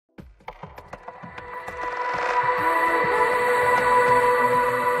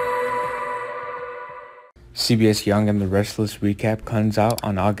CBS Young and the Restless recap comes out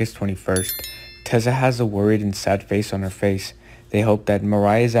on August 21st. Tessa has a worried and sad face on her face. They hope that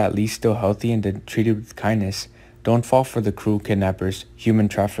Mariah is at least still healthy and treated with kindness. Don't fall for the cruel kidnappers, human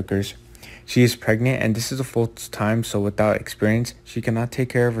traffickers. She is pregnant and this is the first time, so without experience, she cannot take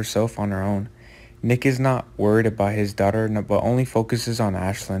care of herself on her own. Nick is not worried about his daughter but only focuses on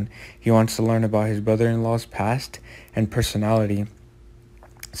Ashlyn. He wants to learn about his brother-in-law's past and personality.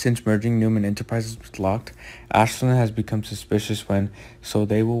 Since merging Newman Enterprises was locked, Ashlyn has become suspicious so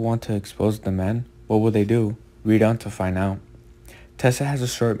they will want to expose the man. What will they do? Read on to find out. Tessa has a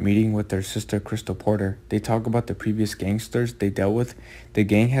short meeting with their sister Crystal Porter. They talk about the previous gangsters they dealt with. The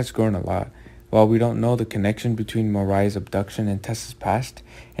gang has grown a lot. While we don't know the connection between Mariah's abduction and Tessa's past,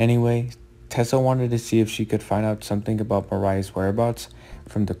 anyway, Tessa wanted to see if she could find out something about Mariah's whereabouts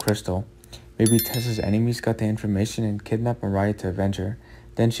from the crystal. Maybe Tessa's enemies got the information and kidnapped Mariah to avenge her.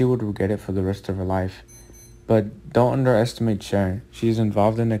 Then she would regret it for the rest of her life. But don't underestimate Sharon. She is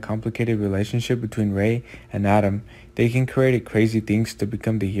involved in a complicated relationship between Ray and Adam. They can create crazy things to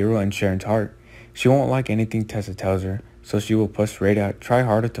become the hero in Sharon's heart. She won't like anything Tessa tells her, so she will push Ray to try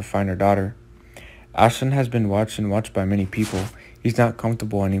harder to find her daughter. Ashlyn has been watched by many people. He's not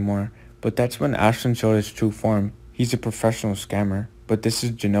comfortable anymore. But that's when Ashlyn showed his true form. He's a professional scammer. But this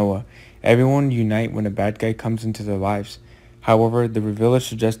is Genoa. Everyone unite when a bad guy comes into their lives. However, the revealer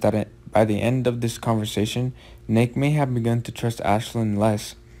suggests that by the end of this conversation, Nick may have begun to trust Ashlyn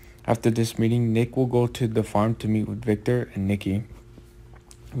less. After this meeting, Nick will go to the farm to meet with Victor and Nikki.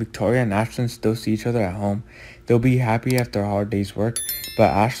 Victoria and Ashlyn still see each other at home. They'll be happy after a hard day's work, but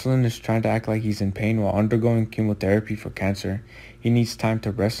Ashlyn is trying to act like he's in pain while undergoing chemotherapy for cancer. He needs time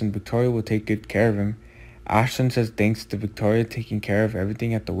to rest and Victoria will take good care of him. Ashlyn says thanks to Victoria taking care of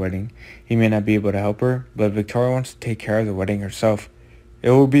everything at the wedding. He may not be able to help her, but Victoria wants to take care of the wedding herself. It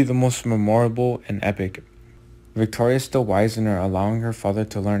will be the most memorable and epic. Victoria is still wise in her allowing her father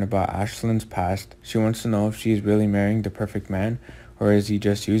to learn about Ashlyn's past. She wants to know if she is really marrying the perfect man or is he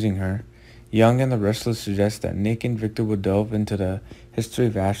just using her. Young and the Restless suggest that Nick and Victor will delve into the history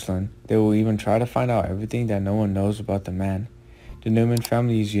of Ashlyn. They will even try to find out everything that no one knows about the man. The Newman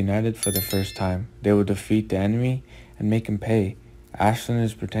family is united for the first time. They will defeat the enemy and make him pay. Ashlyn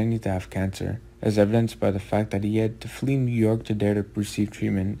is pretending to have cancer, as evidenced by the fact that he had to flee New York to dare to receive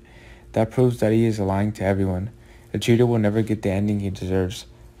treatment. That proves that he is lying to everyone. A cheater will never get the ending he deserves.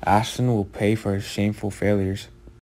 Ashlyn will pay for his shameful failures.